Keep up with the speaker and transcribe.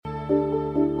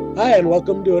Hi, and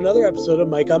welcome to another episode of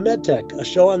Mike on MedTech, a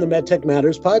show on the MedTech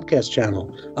Matters podcast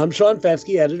channel. I'm Sean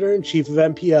Fefke, editor-in-chief of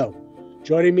MPO.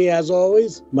 Joining me, as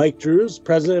always, Mike Drews,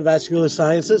 president of Vascular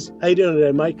Sciences. How you doing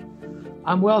today, Mike?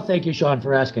 I'm well, thank you, Sean,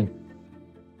 for asking.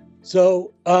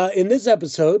 So, in this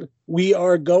episode, we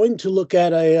are going to look at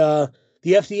the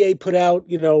FDA put out,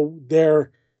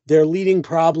 their leading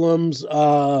problems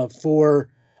for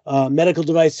medical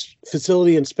device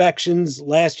facility inspections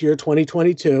last year,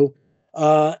 2022.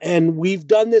 And we've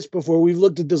done this before. We've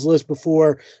looked at this list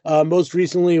before. Most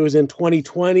recently, it was in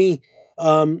 2020.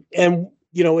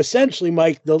 Essentially,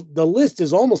 Mike, the list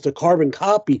is almost a carbon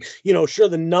copy. Sure,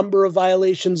 the number of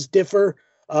violations differ.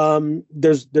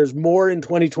 There's more in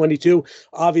 2022,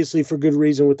 obviously for good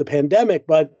reason with the pandemic,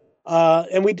 but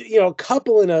and we a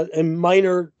couple in a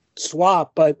minor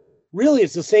swap, but really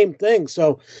it's the same thing.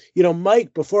 So,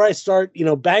 Mike, before I start,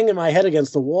 banging my head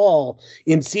against the wall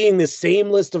in seeing this same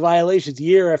list of violations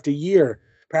year after year,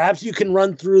 perhaps you can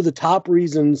run through the top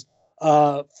reasons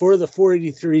for the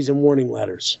 483s and warning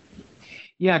letters.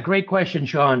 Yeah, great question,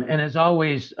 Sean. And as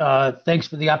always, thanks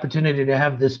for the opportunity to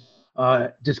have this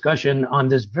discussion on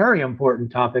this very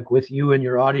important topic with you and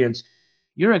your audience.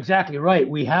 You're exactly right.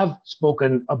 We have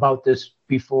spoken about this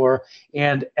before.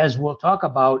 And as we'll talk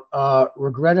about,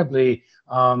 regrettably,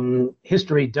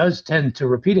 history does tend to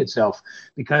repeat itself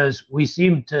because we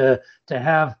seem to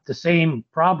have the same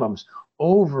problems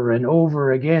over and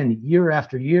over again, year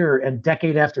after year and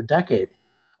decade after decade.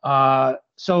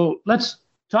 So let's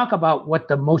talk about what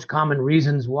the most common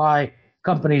reasons why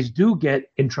companies do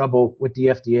get in trouble with the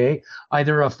FDA,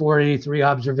 either a 483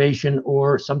 observation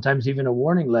or sometimes even a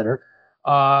warning letter.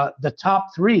 The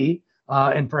top three,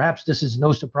 and perhaps this is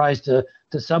no surprise to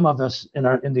some of us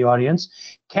in the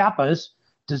audience, CAPAs,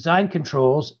 design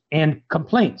controls, and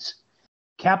complaints.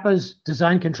 CAPAs,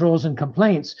 design controls, and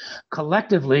complaints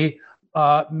collectively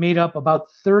made up about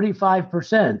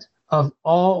 35% of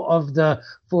all of the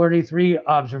 483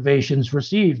 observations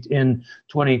received in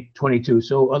 2022.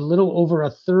 So a little over a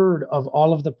third of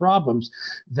all of the problems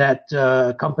that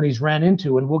companies ran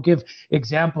into. And we'll give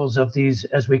examples of these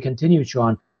as we continue,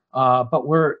 Sean. But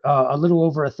we're a little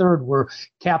over a third were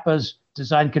CAPAs,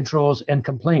 design controls, and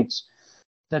complaints.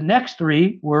 The next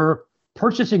three were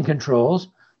purchasing controls,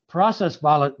 process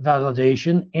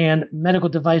validation, and medical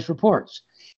device reports.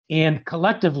 And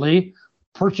collectively,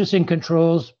 purchasing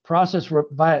controls, process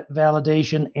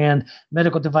validation, and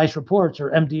medical device reports, or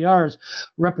MDRs,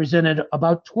 represented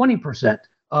about 20%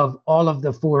 of all of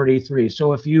the 483.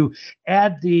 So if you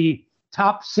add the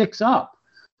top six up,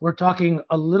 we're talking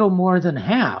a little more than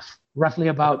half, roughly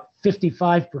about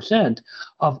 55%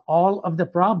 of all of the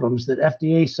problems that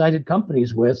FDA cited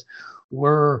companies with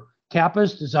were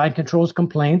CAPAs, design controls,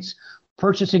 complaints,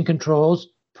 purchasing controls,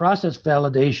 process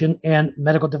validation, and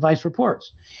medical device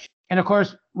reports. And of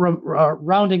course,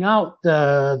 rounding out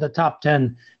the top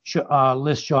 10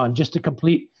 list, Sean, just to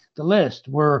complete the list,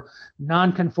 were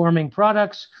non-conforming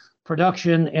products,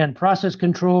 production and process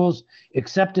controls,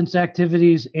 acceptance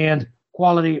activities, and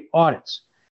quality audits.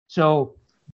 So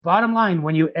bottom line,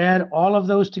 when you add all of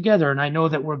those together, and I know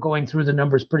that we're going through the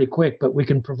numbers pretty quick, but we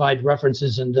can provide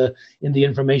references in the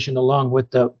information along with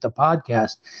the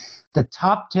podcast, the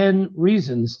top 10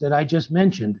 reasons that I just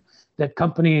mentioned that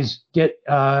companies get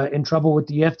in trouble with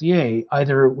the FDA,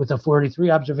 either with a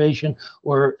 483 observation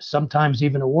or sometimes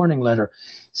even a warning letter,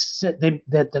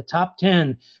 that the top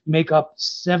 10 make up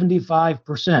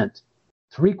 75%,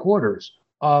 3/4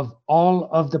 of all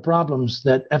of the problems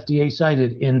that FDA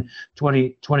cited in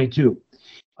 2022.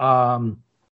 And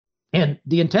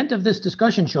the intent of this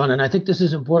discussion, Sean, and I think this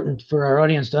is important for our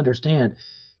audience to understand,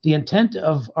 the intent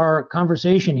of our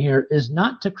conversation here is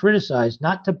not to criticize,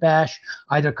 not to bash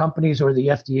either companies or the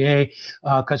FDA,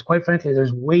 because quite frankly,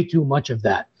 there's way too much of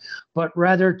that, but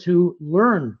rather to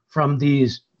learn from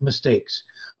these mistakes.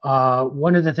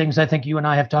 One of the things I think you and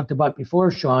I have talked about before,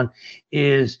 Sean,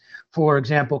 is, for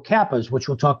example, CAPAs, which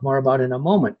we'll talk more about in a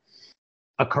moment,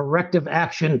 a corrective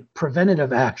action,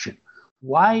 preventative action.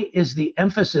 Why is the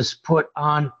emphasis put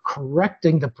on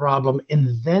correcting the problem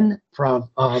and then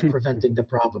preventing the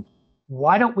problem?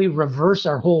 Why don't we reverse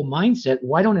our whole mindset?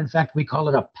 Why don't, in fact, we call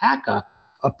it a PACA,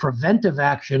 a preventive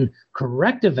action,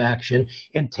 corrective action,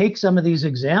 and take some of these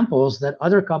examples that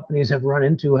other companies have run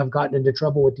into, have gotten into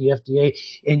trouble with the FDA,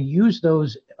 and use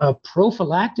those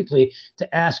prophylactically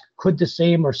to ask, could the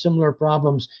same or similar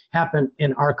problems happen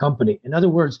in our company? In other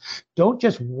words, don't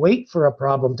just wait for a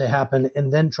problem to happen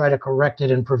and then try to correct it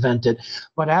and prevent it,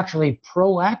 but actually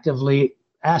proactively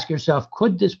ask yourself,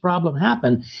 could this problem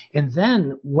happen? And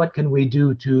then what can we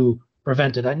do to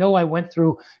prevent it? I know I went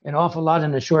through an awful lot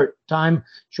in a short time,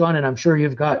 Sean, and I'm sure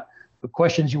you've got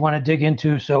questions you want to dig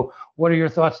into. So what are your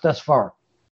thoughts thus far?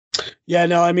 Yeah,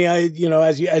 no, I mean,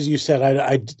 as you said,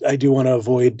 I do want to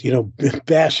avoid,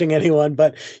 bashing anyone,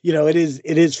 but it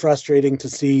is frustrating to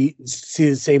see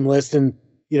the same list, and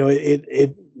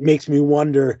it makes me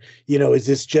wonder, is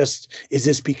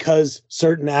this because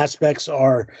certain aspects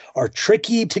are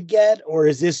tricky to get, or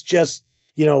is this just,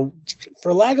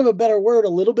 for lack of a better word, a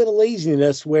little bit of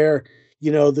laziness where,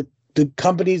 the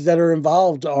companies that are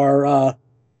involved are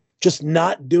just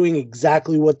not doing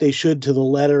exactly what they should to the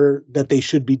letter that they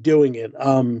should be doing it.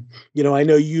 I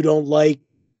know you don't like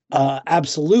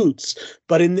absolutes,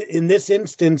 but in this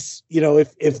instance,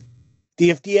 if the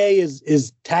FDA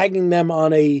is tagging them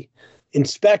on a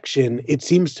inspection, it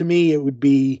seems to me it would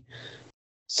be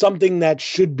something that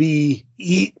should be,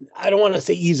 I don't want to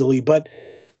say easily, but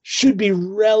should be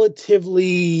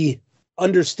relatively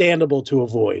understandable to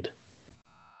avoid.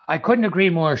 I couldn't agree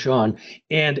more, Sean.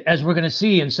 And as we're going to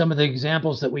see in some of the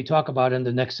examples that we talk about in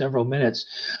the next several minutes,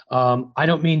 I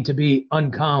don't mean to be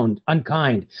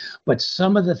unkind, but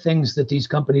some of the things that these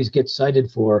companies get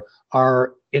cited for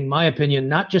are, in my opinion,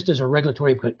 not just as a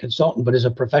regulatory consultant, but as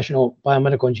a professional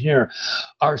biomedical engineer,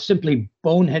 are simply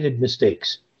boneheaded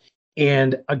mistakes.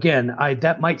 And again,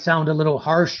 that might sound a little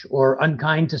harsh or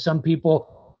unkind to some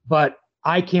people, but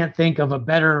I can't think of a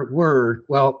better word.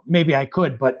 Well, maybe I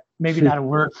could, but maybe not a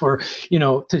word for,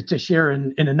 to share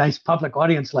in a nice public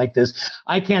audience like this.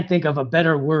 I can't think of a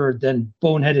better word than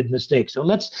boneheaded mistake. So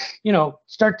let's,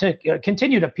 start to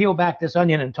continue to peel back this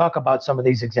onion and talk about some of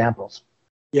these examples.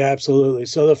 Yeah, absolutely.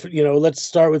 So, let's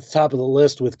start with the top of the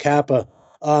list with Kappa.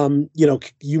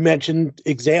 You mentioned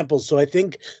examples. So I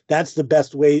think that's the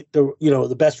best way,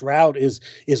 the best route is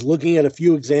looking at a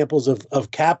few examples of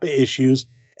Kappa issues,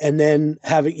 and then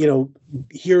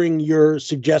hearing your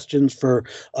suggestions for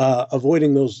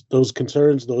avoiding those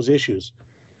concerns, those issues.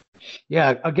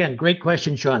 Yeah, again, great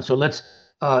question, Sean. So let's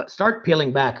start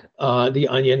peeling back the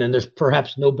onion, and there's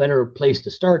perhaps no better place to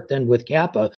start than with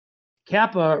Kappa.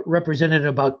 Kappa represented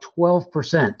about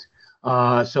 12%.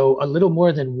 So a little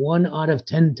more than 1 out of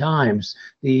 10 times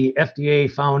the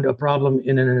FDA found a problem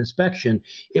in an inspection,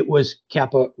 it was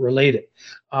Kappa related.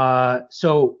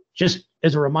 So just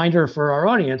as a reminder for our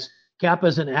audience, CAPA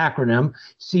is an acronym,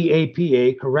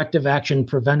 CAPA, Corrective Action,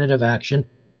 Preventative Action.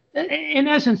 In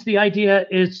essence, the idea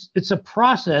is it's a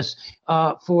process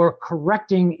for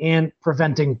correcting and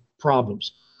preventing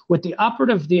problems. With the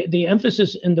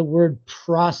emphasis in the word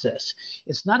process,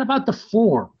 it's not about the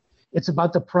form. It's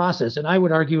about the process. And I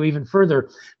would argue even further,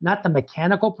 not the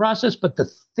mechanical process, but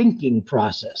the thinking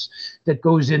process that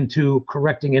goes into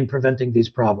correcting and preventing these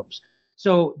problems.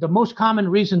 So the most common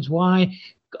reasons why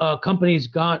companies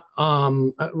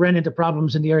ran into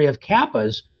problems in the area of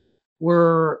CAPAs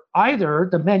were either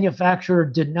the manufacturer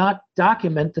did not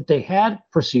document that they had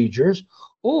procedures,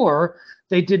 or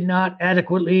they did not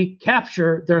adequately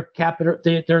capture their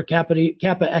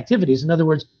CAPA activities. In other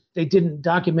words, they didn't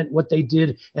document what they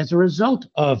did as a result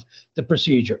of the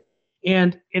procedure.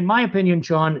 And in my opinion,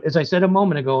 Sean, as I said a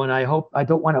moment ago, and I hope I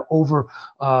don't want to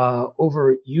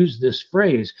overuse this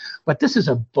phrase, but this is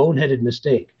a boneheaded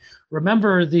mistake.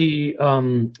 Remember the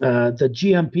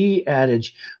GMP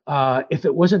adage: if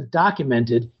it wasn't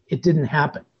documented, it didn't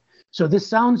happen. So this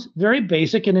sounds very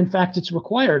basic, and in fact, it's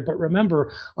required. But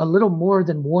remember, a little more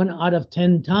than 1 out of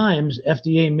 10 times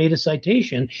FDA made a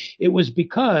citation. It was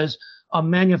because a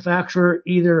manufacturer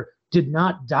either did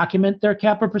not document their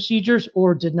CAPA procedures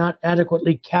or did not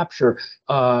adequately capture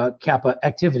CAPA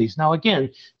activities. Now, again,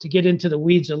 to get into the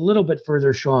weeds a little bit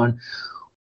further, Sean,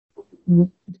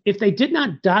 if they did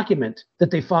not document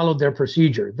that they followed their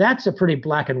procedure, that's a pretty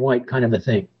black and white kind of a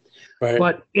thing. Right.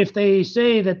 But if they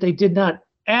say that they did not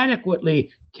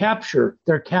adequately capture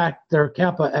their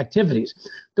CAPA activities,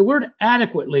 the word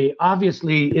adequately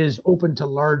obviously is open to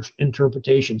large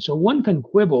interpretation. So one can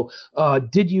quibble,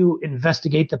 did you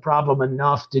investigate the problem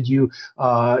enough? Did you,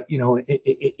 and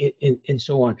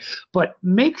so on. But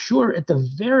make sure at the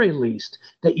very least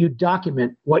that you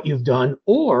document what you've done,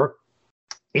 or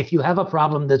if you have a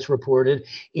problem that's reported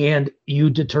and you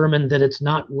determine that it's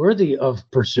not worthy of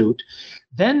pursuit,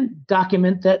 then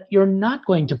document that you're not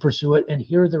going to pursue it, and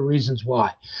here are the reasons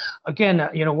why. Again,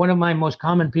 one of my most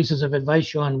common pieces of advice,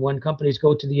 Sean, when companies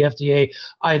go to the FDA,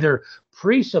 either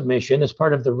pre-submission as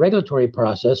part of the regulatory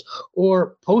process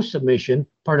or post-submission,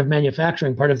 part of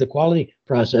manufacturing, part of the quality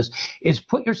process, is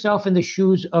put yourself in the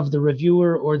shoes of the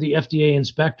reviewer or the FDA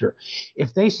inspector.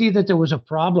 If they see that there was a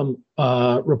problem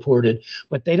reported,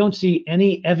 but they don't see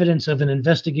any evidence of an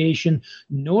investigation,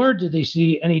 nor do they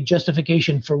see any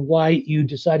justification for why you you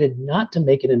decided not to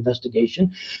make an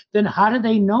investigation, then how do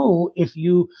they know if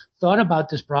you thought about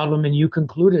this problem and you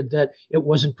concluded that it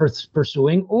wasn't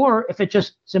pursuing, or if it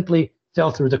just simply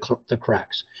fell through the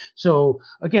cracks? So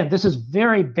again, this is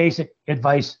very basic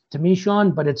advice to me,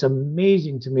 Sean, but it's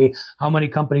amazing to me how many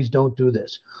companies don't do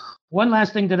this. One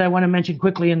last thing that I want to mention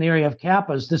quickly in the area of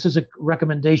CAPAs, this is a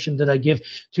recommendation that I give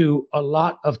to a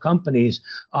lot of companies.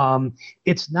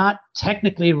 It's not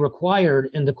technically required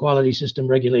in the quality system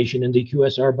regulation in the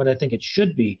QSR, but I think it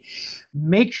should be.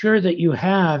 Make sure that you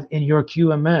have in your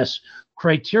QMS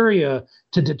criteria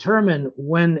to determine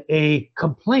when a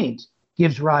complaint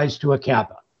gives rise to a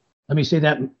CAPA. Let me say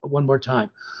that one more time.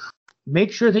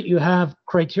 Make sure that you have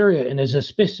criteria in as a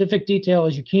specific detail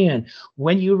as you can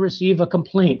when you receive a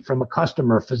complaint from a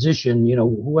customer, physician,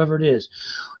 whoever it is.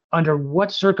 Under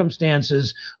what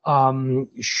circumstances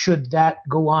should that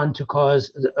go on to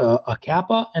cause a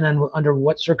CAPA, and under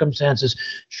what circumstances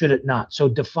should it not? So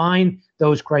define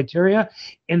those criteria,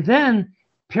 and then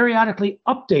periodically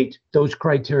update those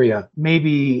criteria,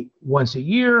 maybe once a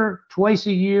year, twice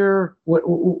a year,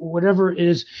 whatever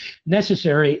is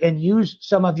necessary, and use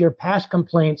some of your past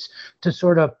complaints to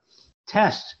sort of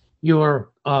test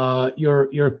your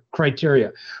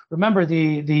criteria. Remember,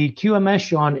 the QMS,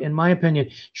 Sean, in my opinion,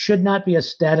 should not be a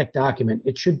static document.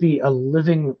 It should be a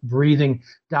living, breathing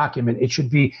document. It should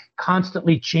be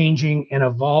constantly changing and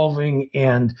evolving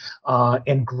and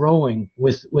growing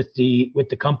with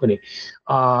the company.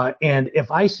 And if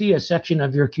I see a section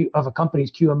of a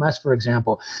company's QMS, for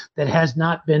example, that has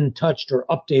not been touched or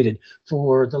updated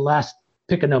for the last,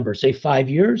 pick a number, say 5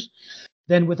 years,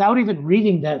 then without even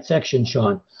reading that section,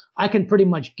 Sean, I can pretty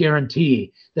much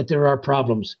guarantee that there are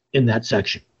problems in that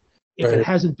section if it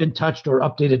hasn't been touched or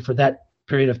updated for that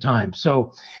period of time.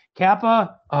 So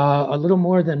CAPA, a little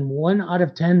more than 1 out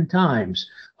of 10 times,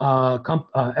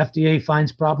 FDA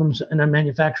finds problems in our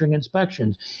manufacturing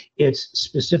inspections. It's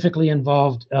specifically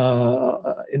involved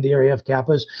in the area of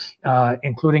CAPAs,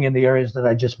 including in the areas that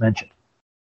I just mentioned.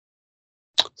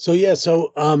 So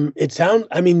it sounds,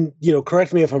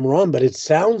 correct me if I'm wrong, but it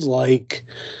sounds like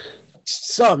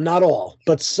some, not all,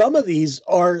 but some of these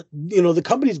are, the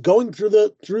company's going through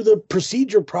the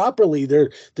procedure properly. They're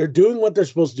doing what they're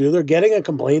supposed to do. They're getting a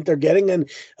complaint. They're getting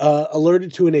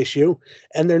alerted to an issue,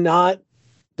 and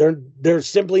they're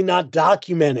simply not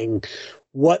documenting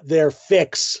what their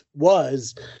fix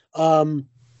was.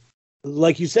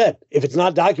 Like you said, if it's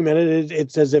not documented,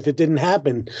 it's as if it didn't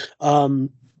happen.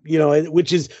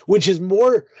 Which is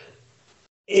more.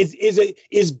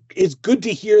 Is good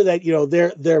to hear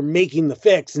that they're making the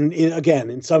fix, and again,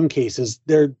 in some cases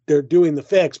they're doing the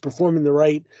fix, performing the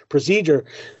right procedure.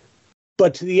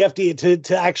 But to the FDA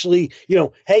to actually,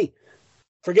 hey,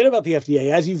 forget about the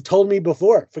FDA. As you've told me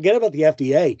before, forget about the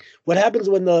FDA. What happens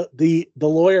when the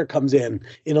lawyer comes in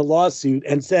a lawsuit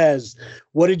and says,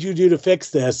 "What did you do to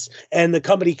fix this?" and the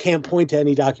company can't point to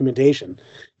any documentation?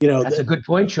 That's a good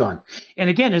point, Sean. And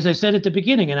again, as I said at the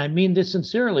beginning, and I mean this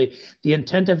sincerely, the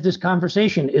intent of this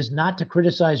conversation is not to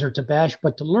criticize or to bash,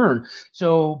 but to learn.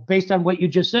 So based on what you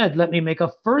just said, let me make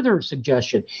a further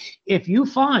suggestion. If you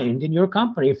find in your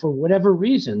company, for whatever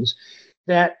reasons,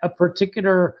 that a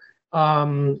particular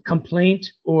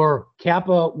complaint or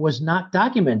CAPA was not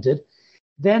documented,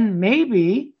 then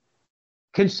maybe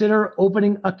consider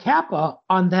opening a CAPA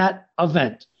on that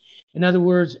event. In other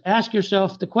words, ask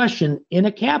yourself the question in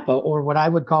a CAPA, or what I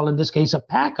would call in this case a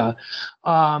PACA,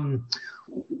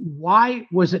 why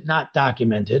was it not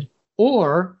documented?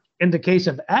 Or in the case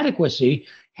of adequacy,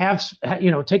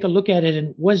 take a look at it,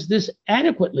 and was this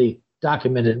adequately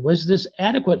documented? Was this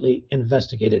adequately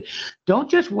investigated? Don't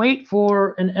just wait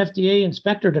for an FDA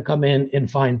inspector to come in and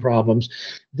find problems.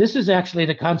 This is actually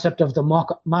the concept of the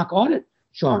mock audit,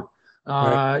 Sean.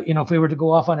 Right. If we were to go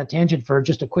off on a tangent for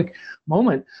just a quick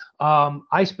moment,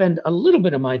 I spend a little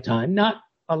bit of my time, not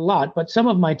a lot, but some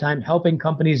of my time helping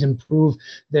companies improve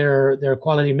their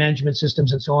quality management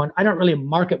systems and so on. I don't really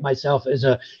market myself as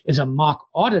a mock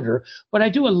auditor, but I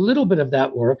do a little bit of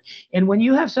that work. And when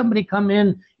you have somebody come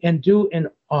in and do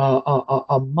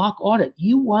a mock audit,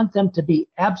 you want them to be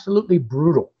absolutely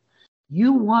brutal.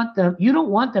 You don't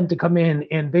want them to come in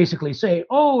and basically say,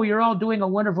 "Oh, you're all doing a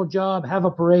wonderful job, have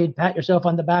a parade, pat yourself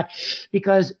on the back."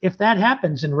 Because if that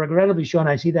happens, and regrettably, Sean,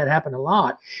 I see that happen a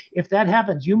lot, if that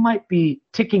happens, you might be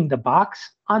ticking the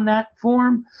box on that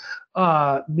form,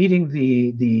 meeting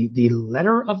the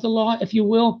letter of the law, if you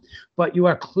will, but you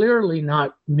are clearly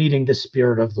not meeting the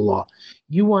spirit of the law.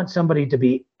 You want somebody to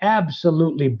be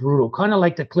absolutely brutal, kind of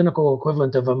like the clinical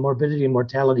equivalent of a morbidity and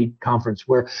mortality conference,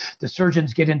 where the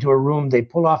surgeons get into a room, they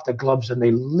pull off the gloves, and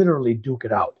they literally duke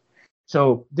it out.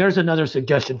 So there's another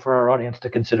suggestion for our audience to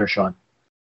consider, Sean.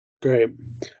 Great.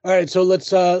 All right, so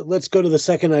let's go to the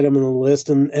second item on the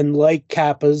list, and like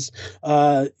CAPAs,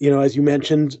 as you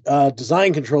mentioned,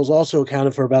 design controls also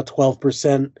accounted for about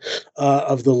 12%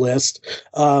 of the list.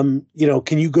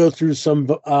 Can you go through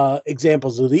some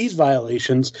examples of these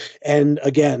violations, and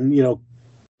again,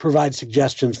 provide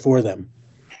suggestions for them?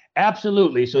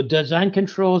 Absolutely. So design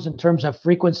controls in terms of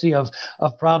frequency of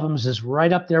problems is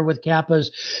right up there with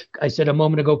CAPAs. I said a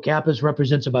moment ago, CAPAs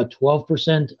represents about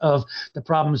 12% of the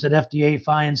problems that FDA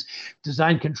finds.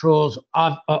 Design controls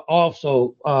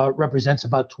also represents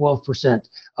about 12%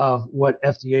 of what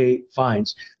FDA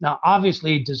finds. Now,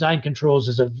 obviously, design controls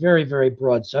is a very, very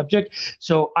broad subject.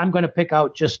 So I'm going to pick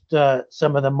out just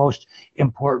some of the most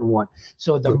important one.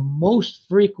 So the most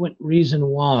frequent reason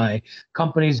why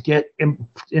companies get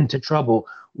into trouble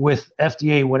with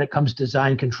FDA when it comes to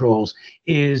design controls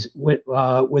is with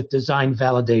design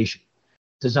validation.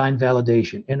 Design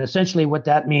validation. And essentially what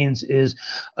that means is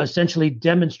essentially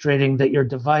demonstrating that your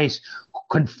device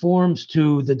conforms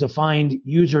to the defined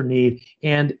user need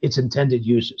and its intended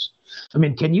uses. I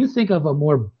mean, can you think of a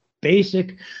more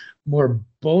basic, more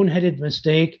boneheaded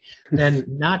mistake than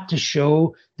not to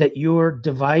show that your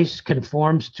device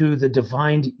conforms to the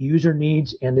defined user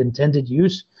needs and intended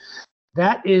use?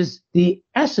 That is the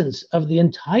essence of the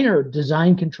entire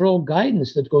design control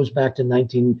guidance that goes back to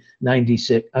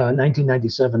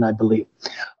 1997, I believe.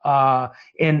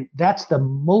 And that's the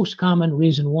most common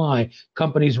reason why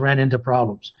companies ran into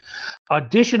problems.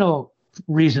 Additional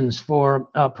reasons for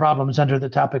problems under the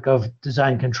topic of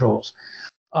design controls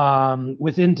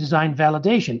within design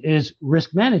validation is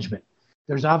risk management.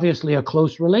 There's obviously a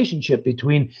close relationship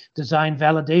between design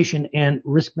validation and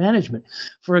risk management.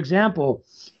 For example,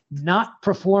 not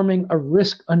performing a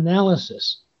risk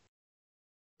analysis.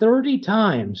 30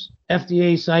 times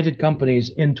FDA cited companies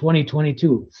in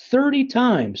 2022, 30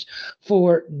 times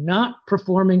for not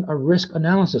performing a risk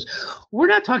analysis. We're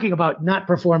not talking about not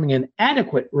performing an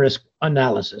adequate risk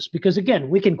analysis, because again,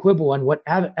 we can quibble on what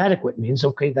adequate means.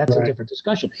 Okay, that's a different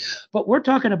discussion. But we're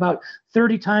talking about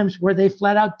 30 times where they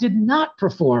flat out did not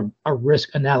perform a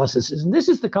risk analysis. And this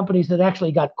is the companies that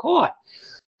actually got caught.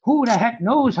 Who the heck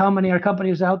knows how many are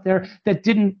companies out there that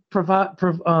didn't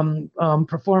perform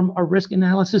a risk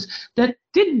analysis that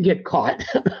didn't get caught?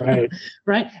 Right.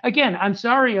 Right. Again, I'm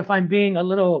sorry if I'm being a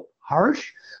little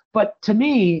harsh, but to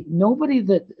me,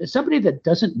 somebody that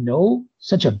doesn't know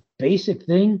such a basic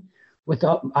thing,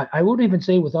 I won't even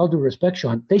say with all due respect,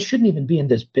 Sean, they shouldn't even be in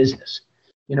this business.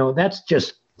 That's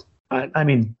just, I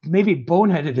mean, maybe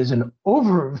boneheaded is an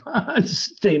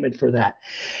overstatement for that.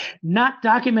 Not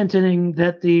documenting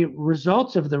that the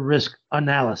results of the risk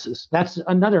analysis, that's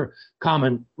another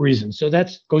common reason. So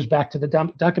that goes back to the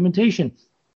documentation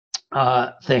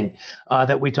thing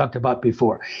that we talked about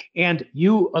before. And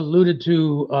you alluded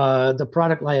to the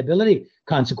product liability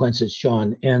consequences,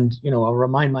 Sean. And, I'll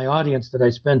remind my audience that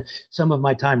I spend some of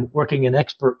my time working in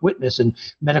expert witness and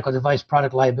medical device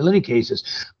product liability cases.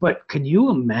 But can you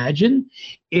imagine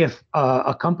if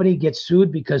a company gets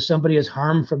sued because somebody is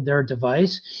harmed from their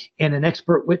device and an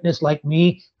expert witness like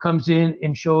me comes in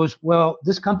and shows, well,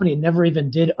 this company never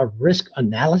even did a risk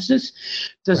analysis?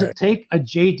 Does it take a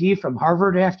JD from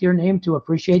Harvard after your name to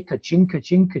appreciate ka-ching,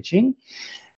 ka-ching, ka-ching?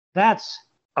 That's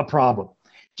a problem.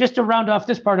 Just to round off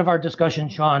this part of our discussion,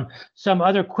 Sean, some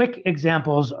other quick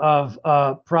examples of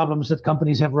problems that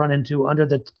companies have run into under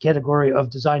the category of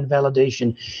design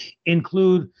validation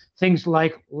include things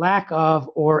like lack of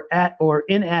or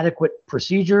inadequate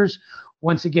procedures.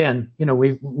 Once again,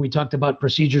 we talked about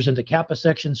procedures in the CAPA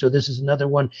section, so this is another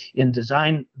one in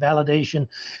design validation.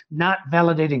 Not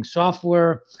validating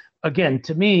software. Again,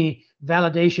 to me,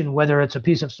 validation, whether it's a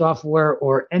piece of software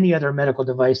or any other medical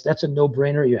device, that's a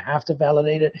no-brainer. You have to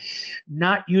validate it.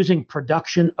 Not using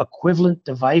production equivalent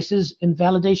devices in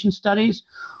validation studies.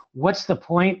 What's the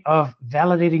point of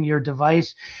validating your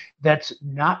device that's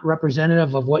not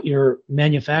representative of what you're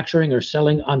manufacturing or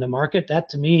selling on the market? That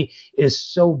to me is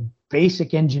so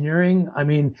basic engineering. I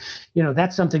mean,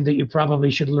 that's something that you probably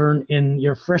should learn in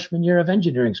your freshman year of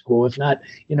engineering school, if not,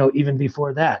 even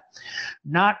before that.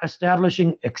 Not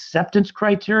establishing acceptance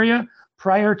criteria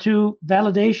prior to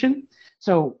validation.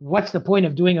 So what's the point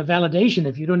of doing a validation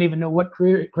if you don't even know what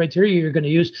criteria you're going to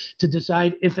use to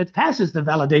decide if it passes the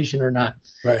validation or not?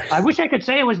 Right. I wish I could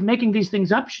say I was making these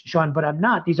things up, Sean, but I'm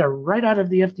not. These are right out of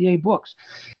the FDA books.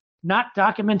 Not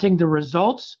documenting the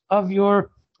results of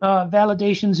your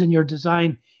validations in your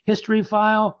design history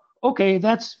file. Okay,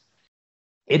 that's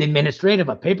an administrative,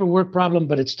 a paperwork problem,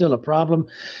 but it's still a problem.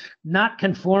 Not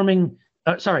conforming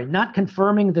not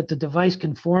confirming that the device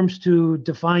conforms to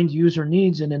defined user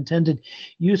needs and intended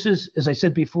uses. As I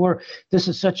said before, this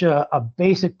is such a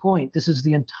basic point. This is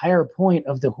the entire point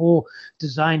of the whole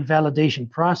design validation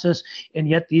process, and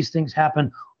yet these things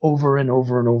happen over and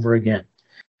over and over again.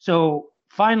 So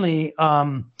finally,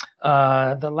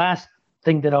 the last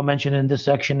thing that I'll mention in this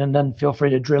section, and then feel free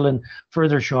to drill in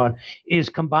further, Sean, is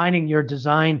combining your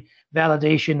design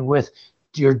validation with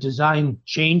your design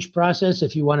change process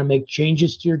if you want to make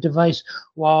changes to your device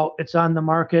while it's on the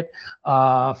market.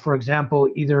 For example,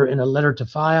 either in a letter to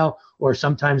file or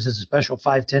sometimes as a special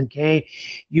 510K,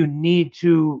 you need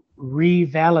to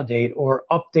revalidate or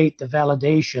update the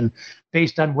validation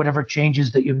based on whatever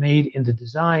changes that you made in the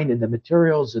design, in the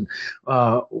materials, and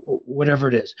whatever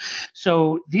it is.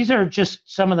 So these are just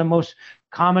some of the most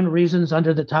common reasons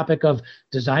under the topic of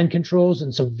design controls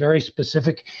and some very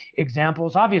specific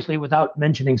examples, obviously without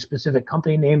mentioning specific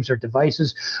company names or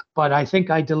devices, but I think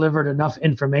I delivered enough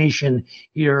information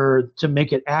here to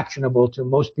make it actionable to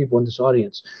most people in this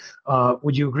audience.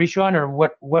 Would you agree, Sean, or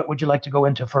what would you like to go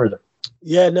into further?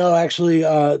 Yeah, no, actually,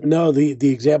 no, the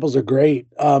examples are great.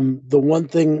 The one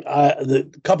thing, the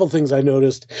couple things I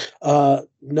noticed,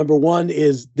 number one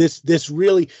is this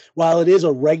really, while it is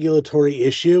a regulatory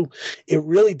issue, it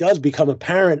really does become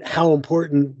apparent how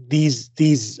important these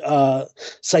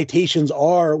citations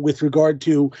are with regard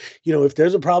to, if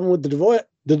there's a problem with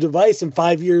the device in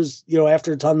 5 years,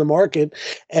 after it's on the market,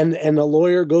 and a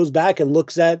lawyer goes back and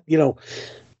looks at,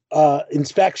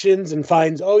 inspections and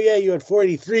finds, oh yeah, you had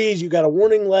 483s, you got a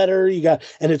warning letter,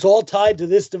 and it's all tied to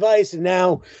this device, and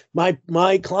now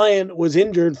my client was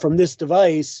injured from this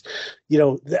device.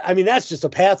 That's just a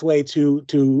pathway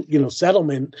to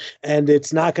settlement, and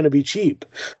it's not going to be cheap.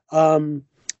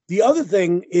 The other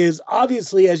thing is,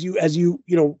 obviously, as you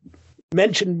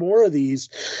mentioned more of these,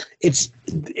 it's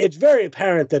very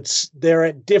apparent that they're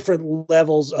at different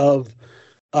levels of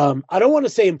I don't want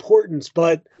to say importance,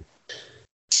 but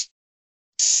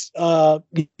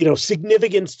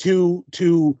significance to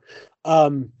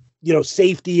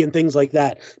safety and things like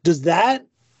that. Does that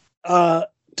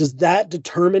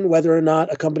determine whether or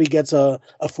not a company gets a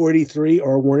 483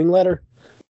 or a warning letter?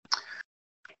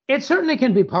 It certainly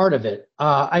can be part of it.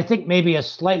 I think maybe a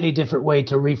slightly different way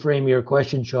to reframe your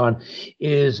question, Sean,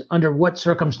 is under what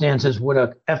circumstances would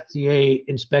a FDA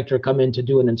inspector come in to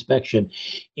do an inspection?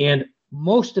 And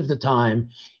most of the time,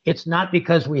 it's not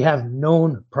because we have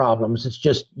known problems. It's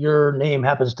just your name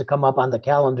happens to come up on the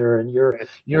calendar, and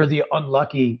you're the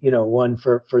unlucky, one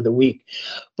for the week.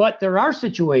 But there are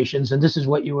situations, and this is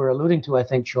what you were alluding to, I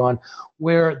think, Sean,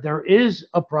 where there is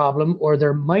a problem, or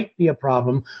there might be a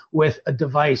problem with a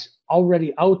device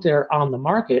already out there on the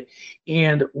market.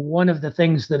 And one of the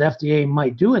things that FDA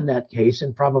might do in that case,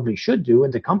 and probably should do,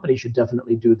 and the company should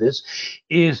definitely do this,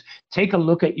 is take a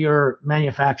look at your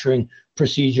manufacturing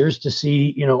procedures to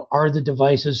see, are the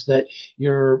devices that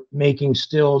you're making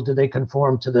still, do they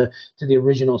conform to the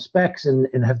original specs,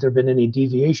 and have there been any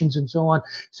deviations and so on.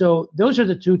 So those are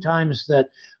the two times that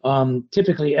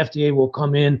typically FDA will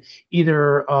come in,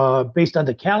 either based on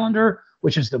the calendar,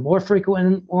 which is the more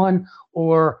frequent one,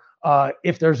 or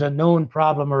if there's a known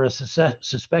problem or a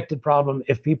suspected problem,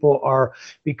 if people are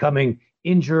becoming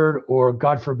injured or,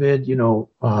 God forbid,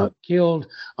 killed,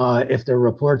 if there are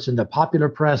reports in the popular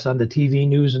press, on the TV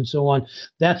news and so on,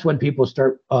 that's when people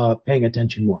start paying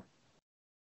attention more.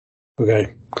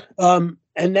 Okay.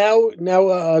 And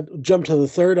now jump to the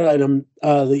third item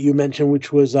that you mentioned,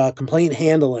 which was complaint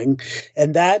handling.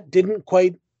 And that didn't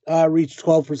quite reach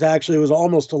 12%. Actually, it was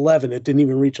almost 11. It didn't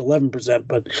even reach 11%,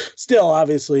 but still,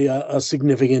 obviously, a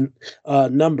significant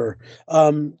number.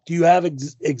 Do you have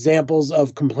examples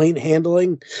of complaint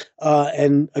handling?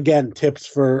 And again, tips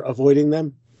for avoiding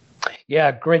them?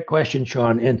 Yeah, great question,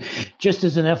 Sean. And just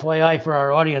as an FYI for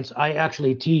our audience, I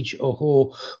actually teach a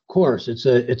whole course. It's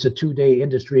a 2-day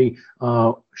industry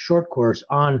short course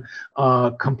on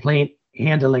complaint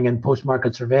handling and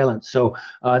post-market surveillance. So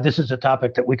this is a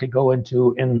topic that we could go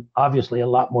into in obviously a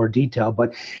lot more detail.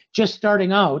 But just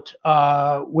starting out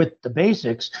with the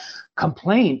basics,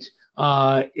 complaint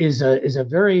is a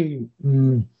very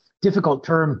difficult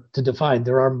term to define.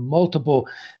 There are multiple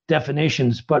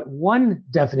definitions, but one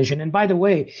definition, and by the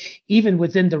way, even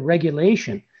within the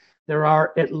regulation, there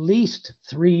are at least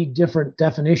 3 different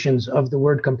definitions of the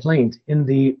word complaint in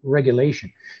the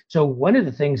regulation. So one of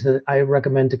the things that I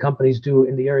recommend to companies do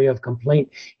in the area of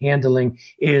complaint handling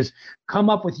is come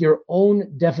up with your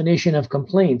own definition of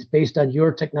complaint based on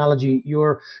your technology,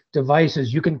 your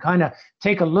devices. You can kind of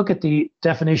take a look at the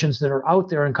definitions that are out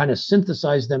there and kind of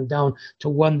synthesize them down to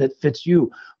one that fits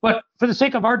you. But for the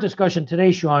sake of our discussion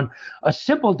today, Sean, a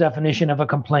simple definition of a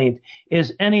complaint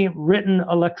is any written,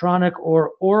 electronic,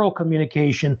 or oral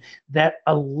communication that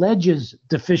alleges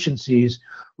deficiencies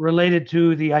related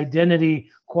to the identity,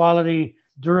 quality,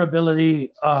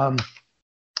 durability,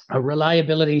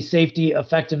 reliability, safety,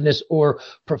 effectiveness, or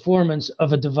performance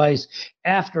of a device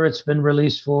after it's been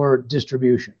released for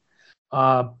distribution.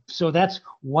 So that's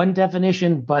one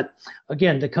definition, but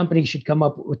again, the company should come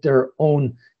up with their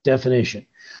own definition.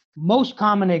 Most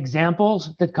common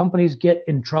examples that companies get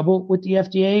in trouble with the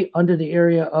FDA under the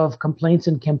area of complaints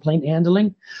and complaint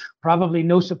handling, probably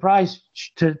no surprise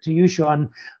to you,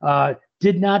 Sean,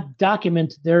 did not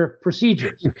document their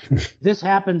procedures. This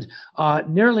happened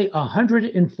nearly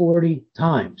 140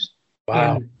 times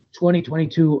in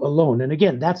 2022 alone. And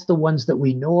again, that's the ones that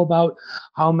we know about.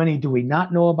 How many do we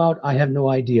not know about? I have no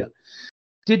idea.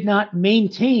 Did not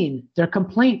maintain their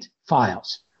complaint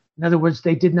files. In other words,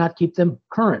 they did not keep them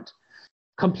current.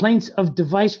 Complaints of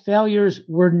device failures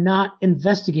were not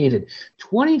investigated.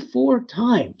 24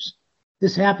 times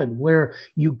this happened where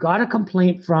you got a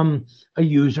complaint from a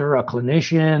user, a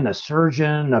clinician, a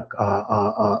surgeon,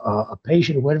 a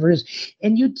patient, whatever it is,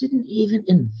 and you didn't even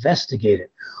investigate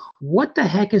it. What the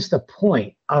heck is the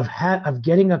point of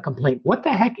getting a complaint? What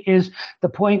the heck is the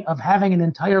point of having an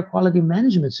entire quality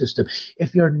management system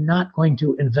if you're not going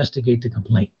to investigate the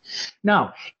complaint?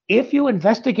 Now, if you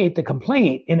investigate the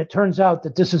complaint and it turns out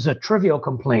that this is a trivial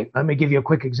complaint, let me give you a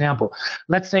quick example.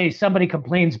 Let's say somebody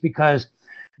complains because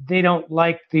they don't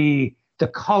like the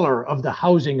color of the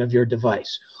housing of your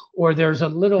device, or there's a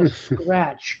little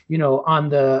scratch, on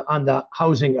the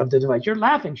housing of the device. You're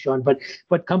laughing, Sean,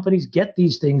 but companies get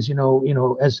these things,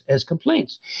 as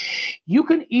complaints. You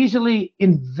can easily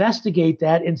investigate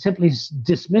that and simply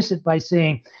dismiss it by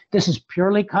saying this is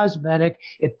purely cosmetic.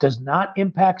 It does not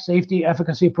impact safety,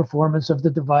 efficacy, performance of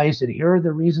the device, and here are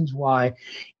the reasons why,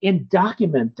 and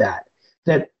document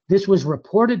that this was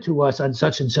reported to us on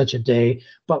such and such a day,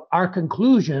 but our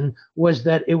conclusion was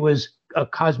that it was a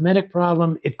cosmetic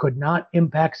problem. It could not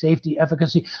impact safety,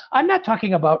 efficacy. I'm not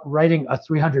talking about writing a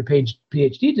 300-page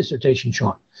PhD dissertation,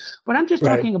 Sean, but I'm just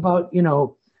talking about,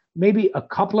 maybe a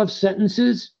couple of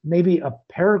sentences, maybe a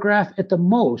paragraph at the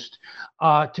most,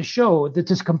 to show that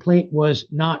this complaint was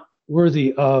not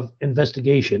worthy of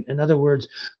investigation. In other words,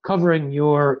 covering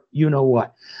your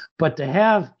what. But to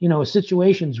have,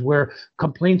 situations where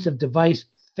complaints of device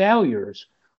failures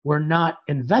were not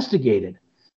investigated,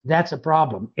 that's a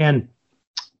problem. And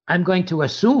I'm going to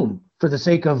assume, for the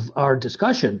sake of our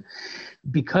discussion,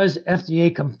 because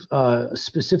FDA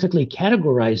specifically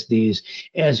categorized these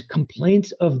as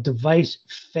complaints of device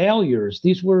failures,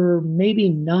 these were maybe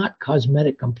not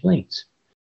cosmetic complaints.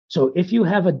 So if you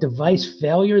have a device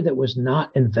failure that was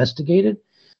not investigated,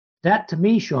 that to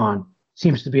me, Sean,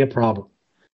 seems to be a problem.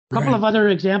 A couple of other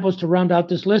examples to round out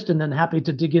this list, and then happy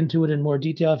to dig into it in more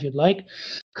detail if you'd like.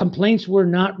 Complaints were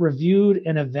not reviewed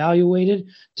and evaluated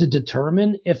to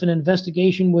determine if an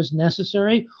investigation was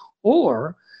necessary,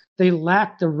 or they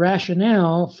lacked the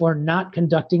rationale for not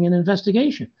conducting an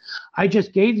investigation. I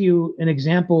just gave you an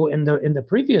example in the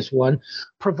previous one.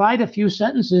 Provide a few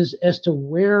sentences as to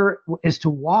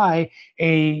why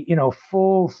a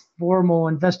full formal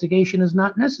investigation is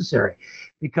not necessary,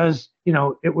 because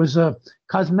it was a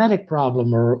cosmetic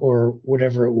problem or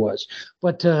whatever it was.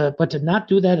 But to not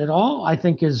do that at all, I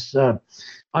think is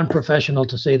unprofessional,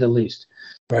 to say the least.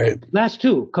 Right. Last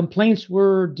two, complaints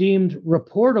were deemed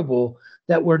reportable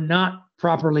that were not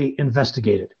properly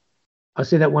investigated. I'll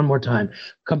say that one more time.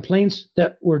 Complaints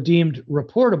that were deemed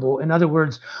reportable, in other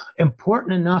words,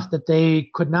 important enough that they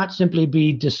could not simply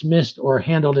be dismissed or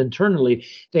handled internally.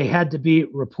 They had to be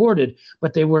reported,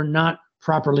 but they were not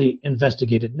properly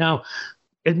investigated. Now,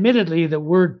 admittedly, the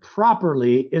word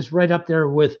properly is right up there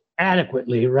with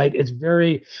adequately, right? It's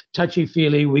very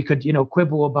touchy-feely. We could,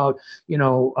 quibble about,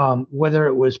 whether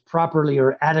it was properly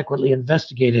or adequately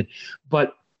investigated,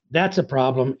 but that's a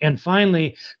problem. And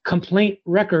finally, complaint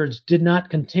records did not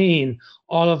contain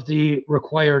all of the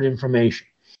required information.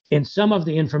 And some of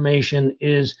the information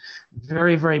is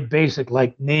very, very basic,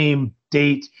 like name,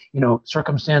 date,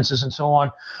 circumstances, and so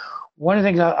on. One of the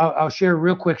things I'll share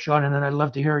real quick, Sean, and then I'd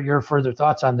love to hear your further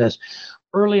thoughts on this.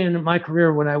 Early in my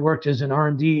career, when I worked as an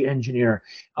R&D engineer,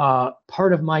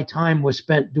 part of my time was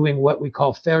spent doing what we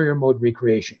call failure mode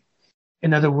recreation.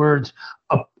 In other words,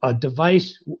 a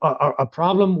device, a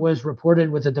problem was reported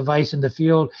with a device in the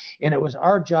field, and it was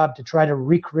our job to try to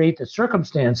recreate the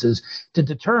circumstances to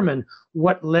determine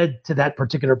what led to that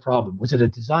particular problem. Was it a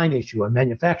design issue, a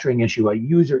manufacturing issue, a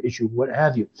user issue, what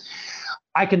have you?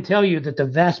 I can tell you that the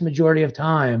vast majority of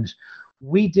times,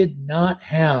 we did not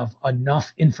have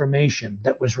enough information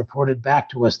that was reported back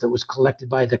to us that was collected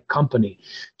by the company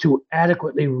to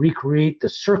adequately recreate the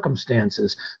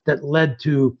circumstances that led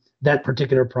to that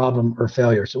particular problem or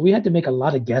failure. So we had to make a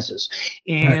lot of guesses.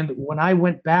 And when I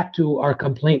went back to our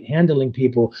complaint handling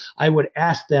people, I would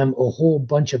ask them a whole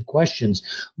bunch of questions,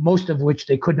 most of which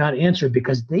they could not answer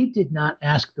because they did not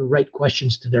ask the right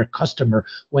questions to their customer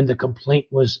when the complaint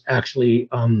was actually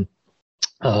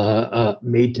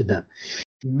made to them.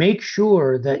 Make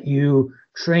sure that you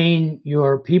train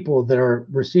your people that are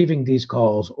receiving these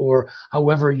calls, or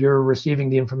however you're receiving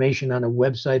the information on a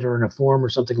website or in a form or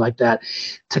something like that,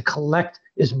 to collect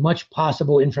as much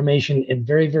possible information and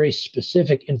very, very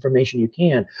specific information you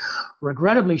can.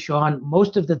 Regrettably, Sean,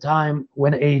 most of the time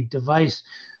when a device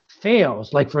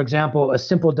fails, like for example, a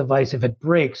simple device, if it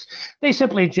breaks, they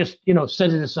simply just, set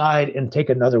it aside and take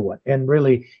another one. And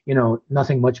really,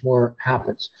 nothing much more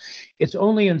happens. It's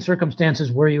only in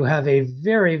circumstances where you have a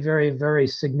very, very, very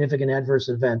significant adverse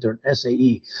event or an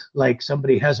SAE, like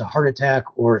somebody has a heart attack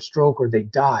or a stroke or they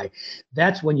die.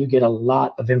 That's when you get a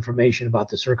lot of information about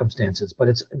the circumstances. But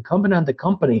it's incumbent on the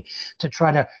company to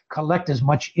try to collect as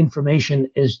much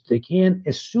information as they can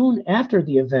as soon after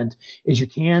the event as you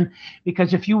can.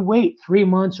 Because if you wait 3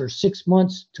 months or 6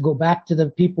 months to go back to the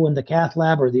people in the cath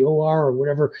lab or the OR or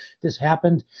whatever this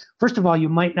happened, first of all, they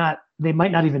might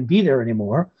not even be there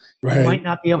anymore. Right. You might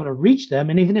not be able to reach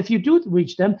them. And even if you do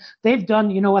reach them, they've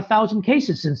done, 1,000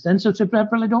 cases since then. So they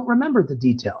really don't remember the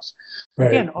details. Right.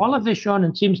 Again, all of this, Sean,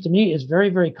 it seems to me, is very,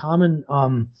 very common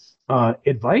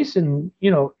advice. And,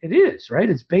 it is, right?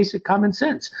 It's basic common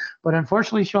sense. But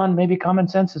unfortunately, Sean, maybe common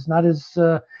sense is not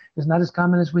as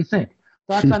common as we think.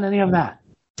 Thoughts on any of that?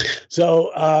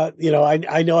 So,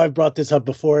 I know I've brought this up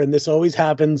before, and this always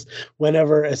happens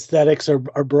whenever aesthetics are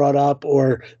brought up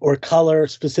or color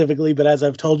specifically. But as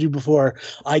I've told you before,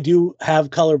 I do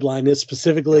have color blindness,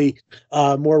 specifically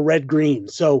more red-green.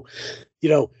 So,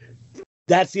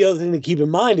 that's the other thing to keep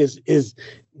in mind is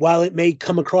while it may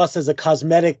come across as a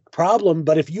cosmetic problem,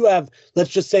 but if you have, let's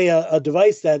just say a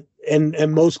device that,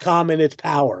 and most common, it's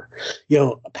power,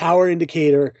 a power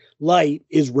indicator light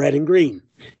is red and green.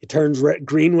 It turns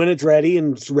green when it's ready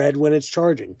and it's red when it's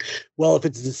charging. Well, if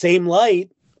it's the same light,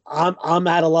 I'm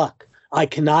out of luck. I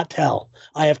cannot tell.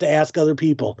 I have to ask other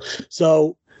people.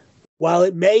 So while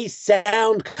it may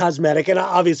sound cosmetic, and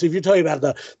obviously if you're talking about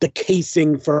the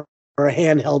casing for a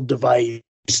handheld device,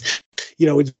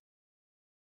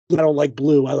 I don't like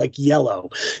blue, I like yellow.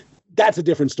 That's a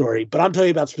different story. But I'm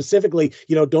talking about specifically,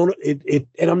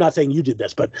 and I'm not saying you did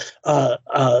this, but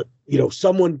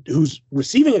someone who's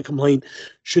receiving a complaint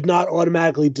should not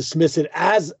automatically dismiss it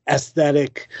as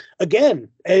aesthetic. Again,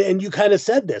 and you kind of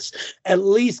said this, at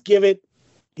least give it,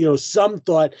 some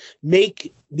thought,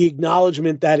 make the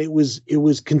acknowledgement that it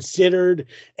was considered.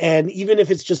 And even if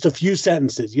it's just a few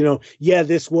sentences,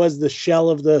 this was the shell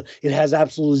of it has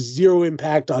absolutely zero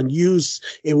impact on use.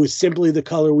 It was simply the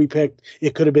color we picked.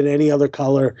 It could have been any other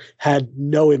color, had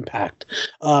no impact.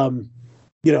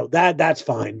 That's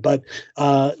fine. But,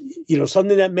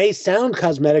 something that may sound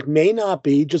cosmetic may not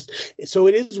be, just so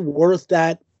it is worth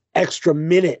that extra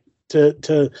minute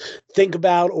to think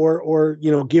about or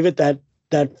give it that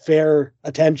fair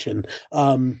attention,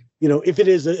 if it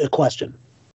is a question.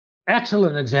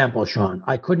 Excellent example, Sean.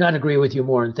 I could not agree with you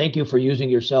more. And thank you for using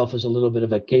yourself as a little bit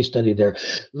of a case study there.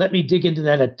 Let me dig into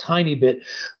that a tiny bit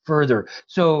further.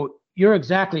 So you're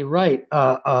exactly right.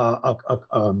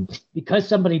 Because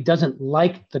somebody doesn't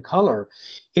like the color,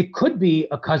 it could be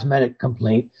a cosmetic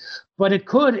complaint, but it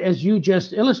could, as you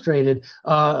just illustrated,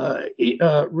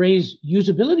 raise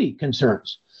usability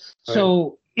concerns. Right.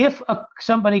 So if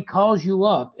somebody calls you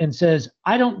up and says,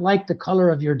 I don't like the color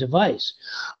of your device,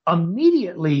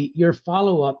 immediately your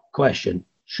follow-up question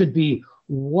should be,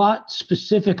 what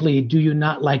specifically do you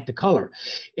not like the color?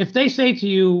 If they say to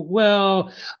you, well,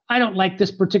 I don't like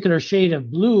this particular shade of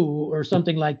blue or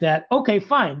something like that, okay,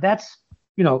 fine. That's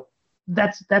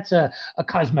a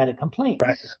cosmetic complaint.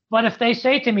 Right. But if they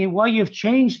say to me, well, you've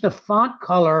changed the font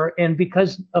color, and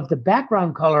because of the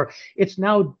background color, it's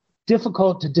now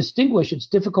difficult to distinguish, it's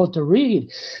difficult to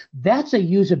read, that's a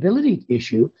usability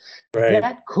issue. Right.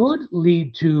 That could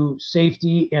lead to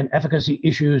safety and efficacy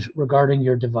issues regarding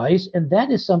your device, and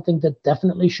that is something that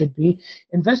definitely should be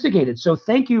investigated. So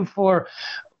thank you for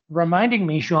reminding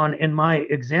me, Sean, in my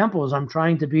examples, I'm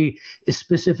trying to be as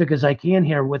specific as I can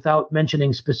here without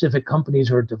mentioning specific companies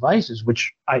or devices,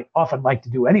 which I often like to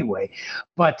do anyway,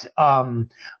 but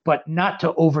not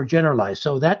to overgeneralize.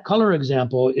 So that color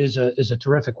example is a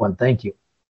terrific one. Thank you.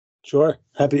 Sure.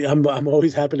 Happy. I'm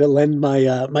always happy to lend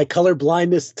my color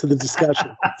blindness to the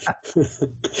discussion.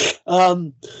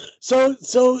 And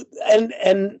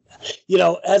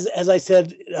as I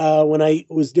said when I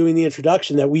was doing the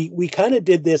introduction, that we kind of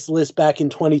did this list back in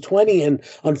 2020, and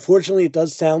unfortunately, it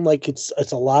does sound like it's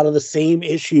a lot of the same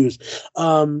issues.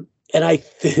 And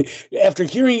after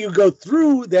hearing you go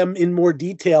through them in more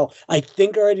detail, I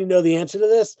think I already know the answer to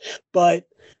this, but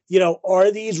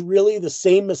are these really the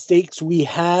same mistakes we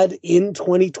had in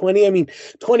 2020? I mean,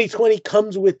 2020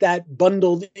 comes with that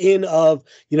bundled in of,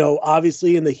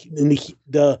 obviously in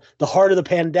the heart of the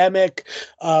pandemic,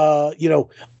 I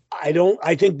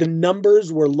think the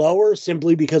numbers were lower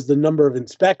simply because the number of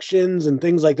inspections and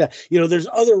things like that, there's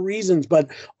other reasons,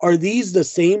 but are these the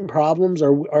same problems?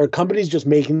 Are companies just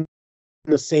making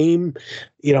the same,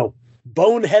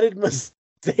 boneheaded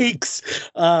mistakes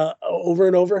over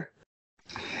and over?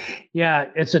 Yeah,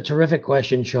 it's a terrific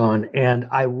question, Sean. And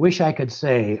I wish I could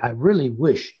say, I really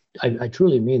wish, I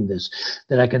truly mean this,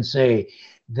 that I can say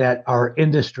that our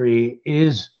industry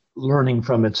is learning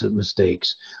from its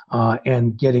mistakes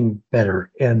and getting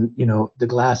better. And, the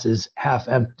glass is half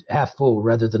full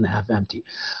rather than half empty.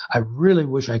 I really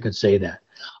wish I could say that.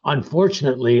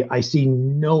 Unfortunately, I see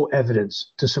no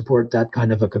evidence to support that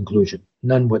kind of a conclusion,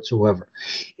 none whatsoever.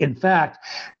 In fact,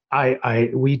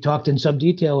 we talked in some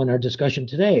detail in our discussion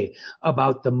today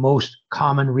about the most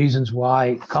common reasons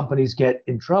why companies get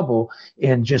in trouble.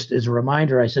 And just as a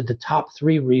reminder, I said the top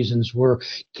 3 reasons were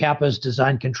CAPA's,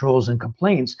 design controls, and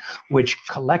complaints, which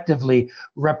collectively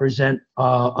represent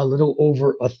a little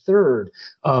over a third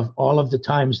of all of the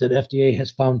times that FDA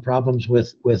has found problems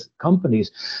with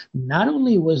companies. Not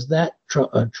only was that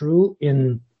true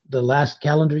in the last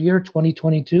calendar year,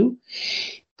 2022,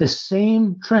 the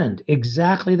same trend,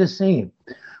 exactly the same,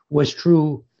 was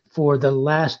true for the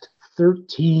last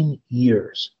 13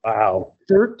 years. Wow.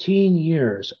 13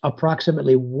 years,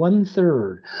 approximately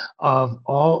 1/3 of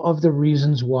all of the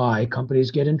reasons why companies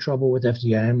get in trouble with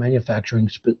FDA and manufacturing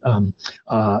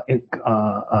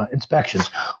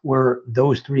inspections were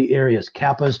those 3 areas: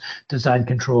 CAPAs, design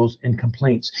controls, and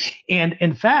complaints. And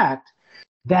in fact,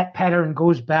 that pattern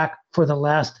goes back for the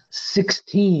last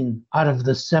 16 out of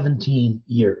the 17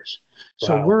 years.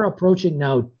 So Wow. We're approaching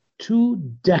now 2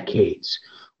 decades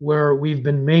where we've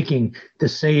been making the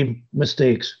same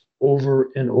mistakes over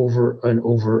and over and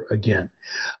over again.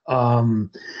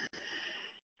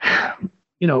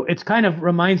 It kind of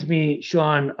reminds me,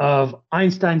 Sean, of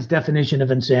Einstein's definition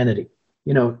of insanity.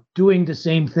 Doing the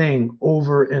same thing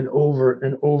over and over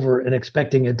and over and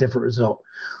expecting a different result.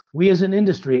 We as an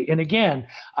industry, and again,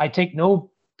 I take no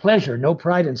pleasure, no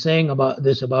pride in saying about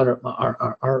this about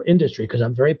our industry, because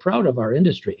I'm very proud of our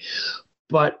industry.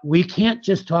 But we can't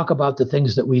just talk about the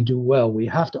things that we do well. We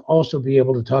have to also be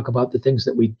able to talk about the things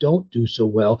that we don't do so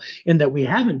well and that we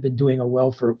haven't been doing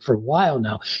well for a while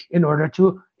now, in order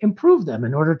to improve them,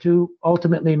 in order to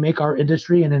ultimately make our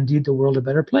industry and indeed the world a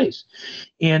better place.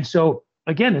 And so,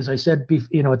 again, as I said,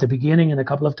 at the beginning and a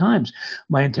couple of times,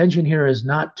 my intention here is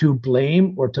not to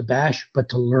blame or to bash, but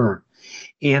to learn.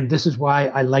 And this is why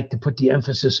I like to put the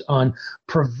emphasis on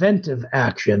preventive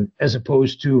action as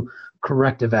opposed to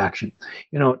corrective action.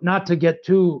 Not to get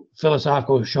too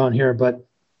philosophical, Sean, here, but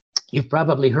you've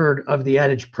probably heard of the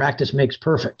adage, practice makes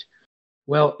perfect.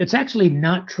 Well, it's actually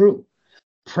not true.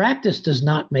 Practice does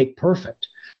not make perfect.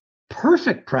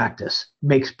 Perfect practice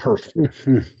makes perfect.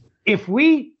 If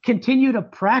we continue to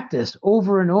practice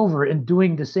over and over in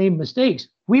doing the same mistakes,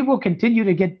 we will continue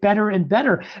to get better and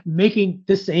better making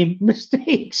the same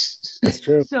mistakes. That's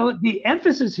true. So the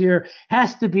emphasis here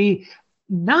has to be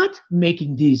not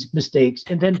making these mistakes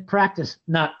and then practice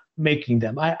not making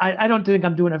them. I don't think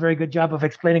I'm doing a very good job of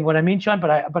explaining what I mean, Sean,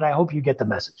 but I hope you get the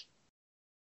message.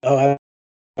 Oh,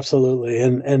 absolutely.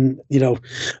 And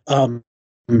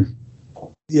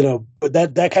but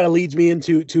that kind of leads me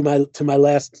into my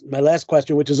last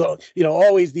question, which is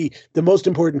always the most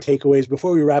important takeaways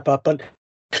before we wrap up. But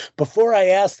before I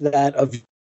ask that of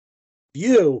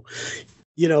you,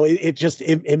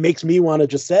 it makes me want to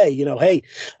just say, hey,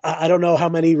 I don't know how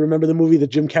many remember the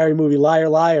Jim Carrey movie, Liar,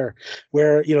 Liar,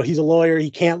 where, he's a lawyer. He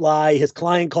can't lie. His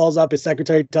client calls up. His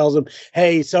secretary tells him,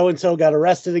 hey, so-and-so got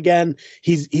arrested again.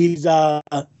 He's on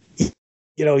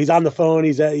the phone.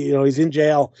 He's in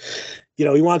jail.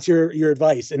 He wants your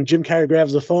advice. And Jim Carrey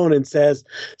grabs the phone and says,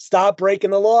 stop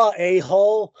breaking the law,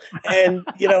 a-hole. And,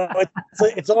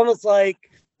 it's almost like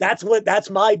That's my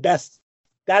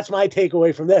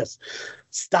takeaway from this.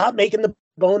 Stop making the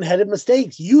boneheaded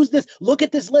mistakes. Use this. Look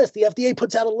at this list. The FDA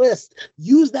puts out a list.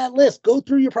 Use that list. Go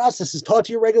through your processes. Talk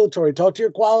to your regulatory. Talk to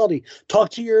your quality. Talk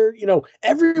to your,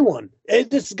 everyone.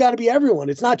 This has got to be everyone.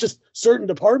 It's not just certain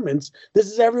departments. This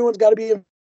is everyone's got to be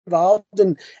involved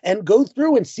and go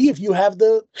through and see if you have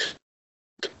the.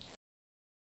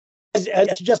 As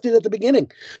suggested at the beginning,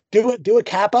 do a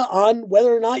CAPA on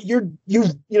whether or not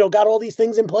you've got all these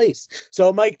things in place.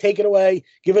 So, Mike, take it away.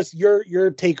 Give us your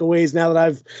takeaways now that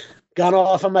I've gone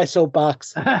off on my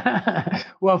soapbox.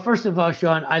 Well, first of all,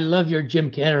 Sean, I love your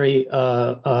Jim Carrey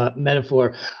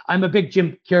metaphor. I'm a big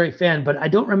Jim Carrey fan, but I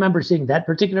don't remember seeing that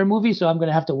particular movie, so I'm going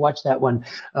to have to watch that one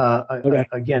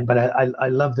again. But I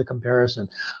love the comparison,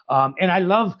 and I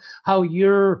love how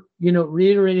you're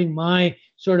reiterating my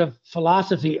sort of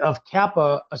philosophy of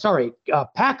PACA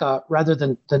rather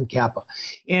than CAPA.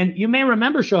 And you may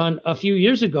remember, Sean, a few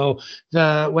years ago,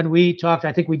 when we talked,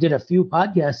 I think we did a few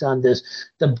podcasts on this,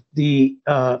 the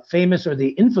famous or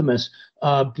the infamous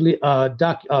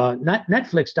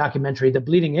Netflix documentary, The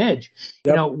Bleeding Edge.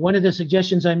 Yep. One of the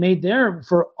suggestions I made there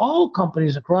for all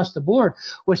companies across the board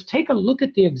was take a look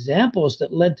at the examples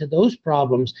that led to those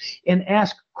problems and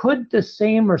ask, could the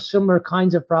same or similar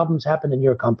kinds of problems happen in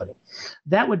your company?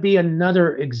 That would be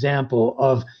another example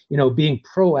of, being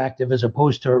proactive as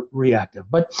opposed to reactive.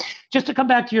 But just to come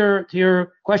back to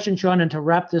your question, Sean, and to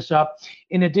wrap this up,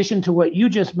 in addition to what you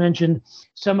just mentioned,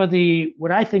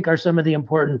 what I think are some of the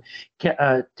important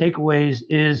takeaways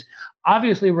is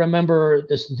obviously remember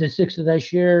the statistics that I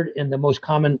shared and the most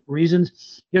common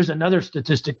reasons. Here's another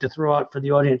statistic to throw out for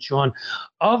the audience, Sean.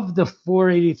 Of the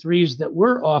 483s that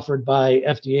were offered by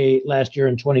FDA last year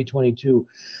in 2022,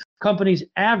 companies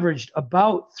averaged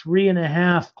about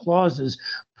 3.5 clauses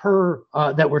per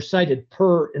that were cited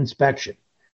per inspection.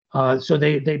 So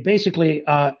they basically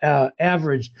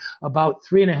averaged about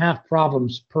 3.5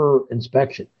 problems per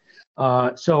inspection.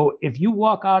 So if you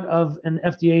walk out of an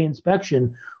FDA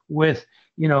inspection with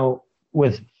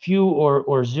few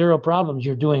or zero problems,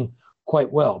 you're doing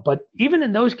quite well. But even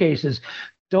in those cases,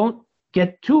 don't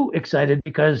get too excited,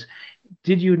 because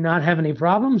did you not have any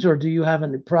problems, or do you have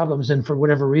any problems and for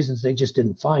whatever reasons they just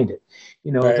didn't find it?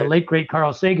 Right. The late great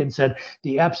Carl Sagan said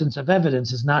the absence of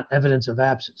evidence is not evidence of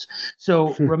absence.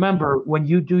 So remember, when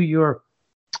you do your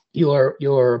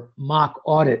mock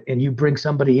audit and you bring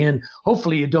somebody in,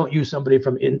 hopefully you don't use somebody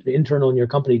from internal in your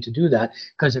company to do that,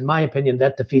 because in my opinion,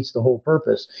 that defeats the whole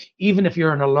purpose. Even if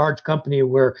you're in a large company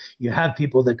where you have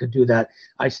people that could do that,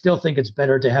 I still think it's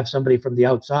better to have somebody from the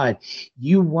outside.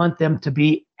 You want them to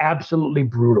be absolutely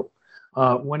brutal.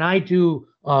 When I do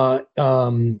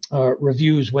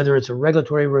reviews, whether it's a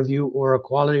regulatory review or a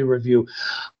quality review,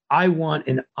 I want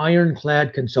an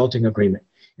ironclad consulting agreement.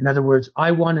 In other words,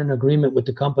 I want an agreement with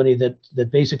the company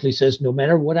that basically says no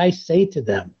matter what I say to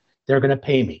them, they're going to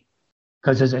pay me.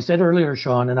 Because as I said earlier,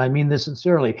 Sean, and I mean this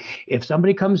sincerely, if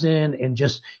somebody comes in and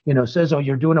just, says, oh,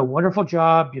 you're doing a wonderful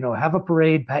job, have a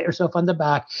parade, pat yourself on the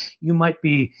back, you might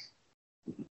be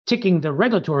ticking the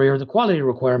regulatory or the quality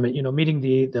requirement, meeting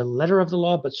the letter of the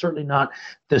law, but certainly not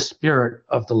the spirit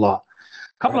of the law.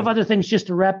 A couple of other things just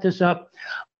to wrap this up.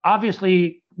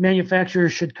 Obviously,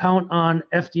 manufacturers should count on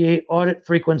FDA audit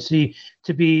frequency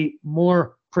to be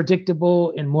more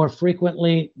predictable and more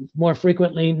frequently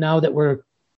now that we're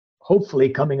hopefully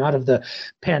coming out of the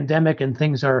pandemic and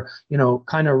things are,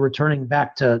 kind of returning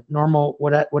back to normal,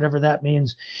 whatever that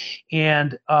means.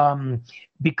 And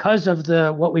because of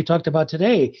what we talked about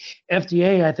today,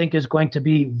 FDA, I think, is going to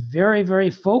be very, very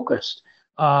focused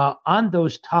on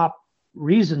those top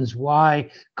reasons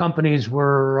why companies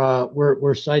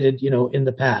were cited, in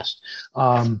the past.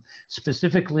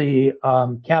 Specifically,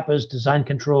 CAPA's design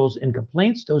controls and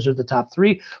complaints. Those are the top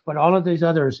 3, but all of these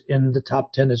others in the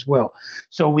top 10 as well.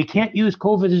 So we can't use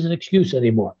COVID as an excuse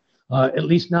anymore, at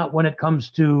least not when it comes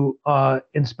to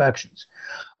inspections.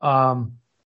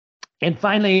 And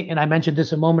finally, and I mentioned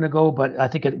this a moment ago, but I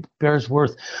think it bears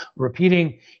worth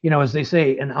repeating, as they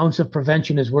say, an ounce of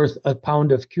prevention is worth a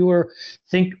pound of cure.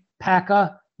 Think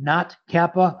PACA, not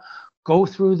CAPA. Go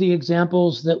through the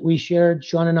examples that we shared,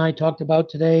 Sean and I talked about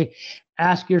today.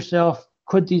 Ask yourself,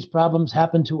 could these problems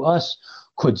happen to us?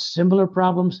 Could similar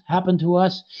problems happen to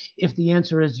us? If the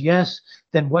answer is yes,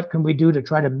 then what can we do to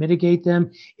try to mitigate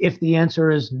them? If the answer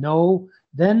is no,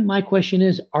 then my question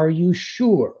is, are you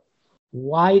sure?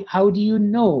 Why? How do you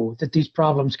know that these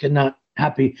problems cannot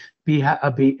happen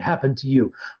to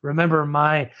you?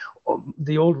 Remember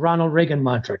the old Ronald Reagan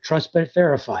mantra: trust but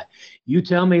verify. You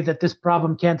tell me that this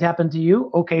problem can't happen to you.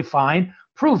 Okay, fine,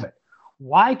 prove it.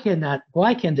 Why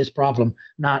can this problem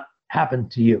not happen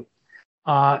to you?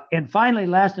 And finally,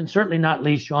 last and certainly not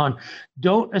least, Sean,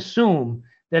 don't assume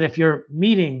that if you're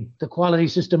meeting the quality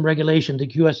system regulation, the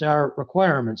QSR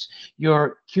requirements,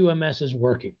 your QMS is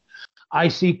working. I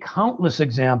see countless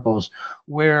examples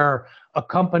where a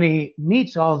company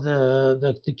meets all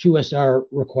the QSR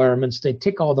requirements, they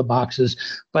tick all the boxes,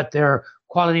 but their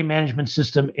quality management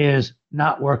system is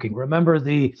not working. Remember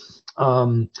the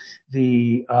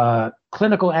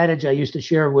clinical adage I used to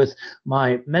share with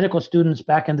my medical students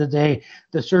back in the day: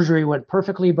 the surgery went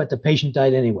perfectly, but the patient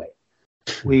died anyway.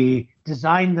 We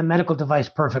designed the medical device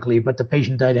perfectly, but the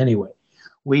patient died anyway.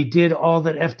 We did all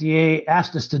that FDA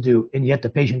asked us to do, and yet the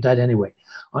patient died anyway.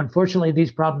 Unfortunately,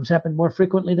 these problems happen more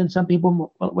frequently than some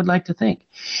people would like to think.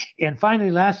 And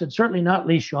finally, last and certainly not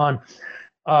least, Sean,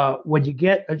 when you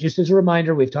get, just as a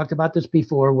reminder, we've talked about this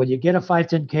before, when you get a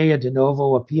 510K, a de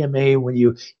novo, a PMA, when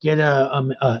you get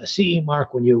a CE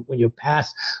mark, when you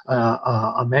pass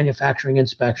a manufacturing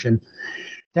inspection,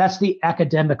 that's the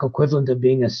academic equivalent of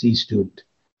being a C student.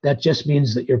 That just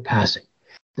means that you're passing.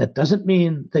 That doesn't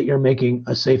mean that you're making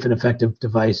a safe and effective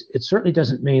device. It certainly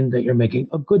doesn't mean that you're making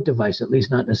a good device, at least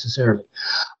not necessarily.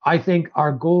 I think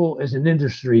our goal as an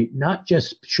industry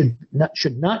should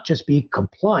not just be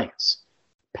compliance,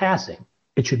 passing.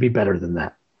 It should be better than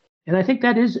that. And I think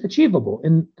that is achievable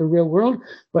in the real world,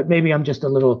 but maybe I'm just a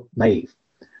little naive.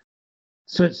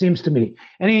 So it seems to me.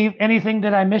 Anything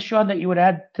that I missed, Sean, that you would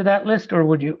add to that list,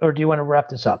 or do you want to wrap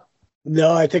this up?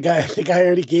 No, I think I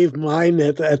already gave mine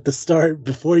at the start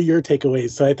before your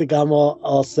takeaways, so I think I'm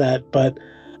all set. But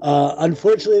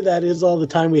unfortunately, that is all the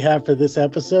time we have for this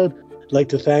episode. I'd like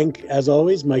to thank, as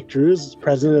always, Mike Drews,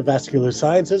 President of Vascular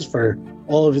Sciences, for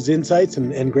all of his insights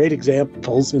and great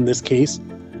examples in this case.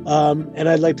 And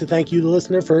I'd like to thank you, the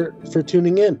listener, for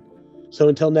tuning in. So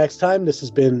until next time, this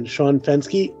has been Sean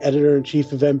Fenske,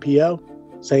 Editor-in-Chief of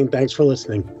MPO, saying thanks for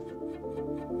listening.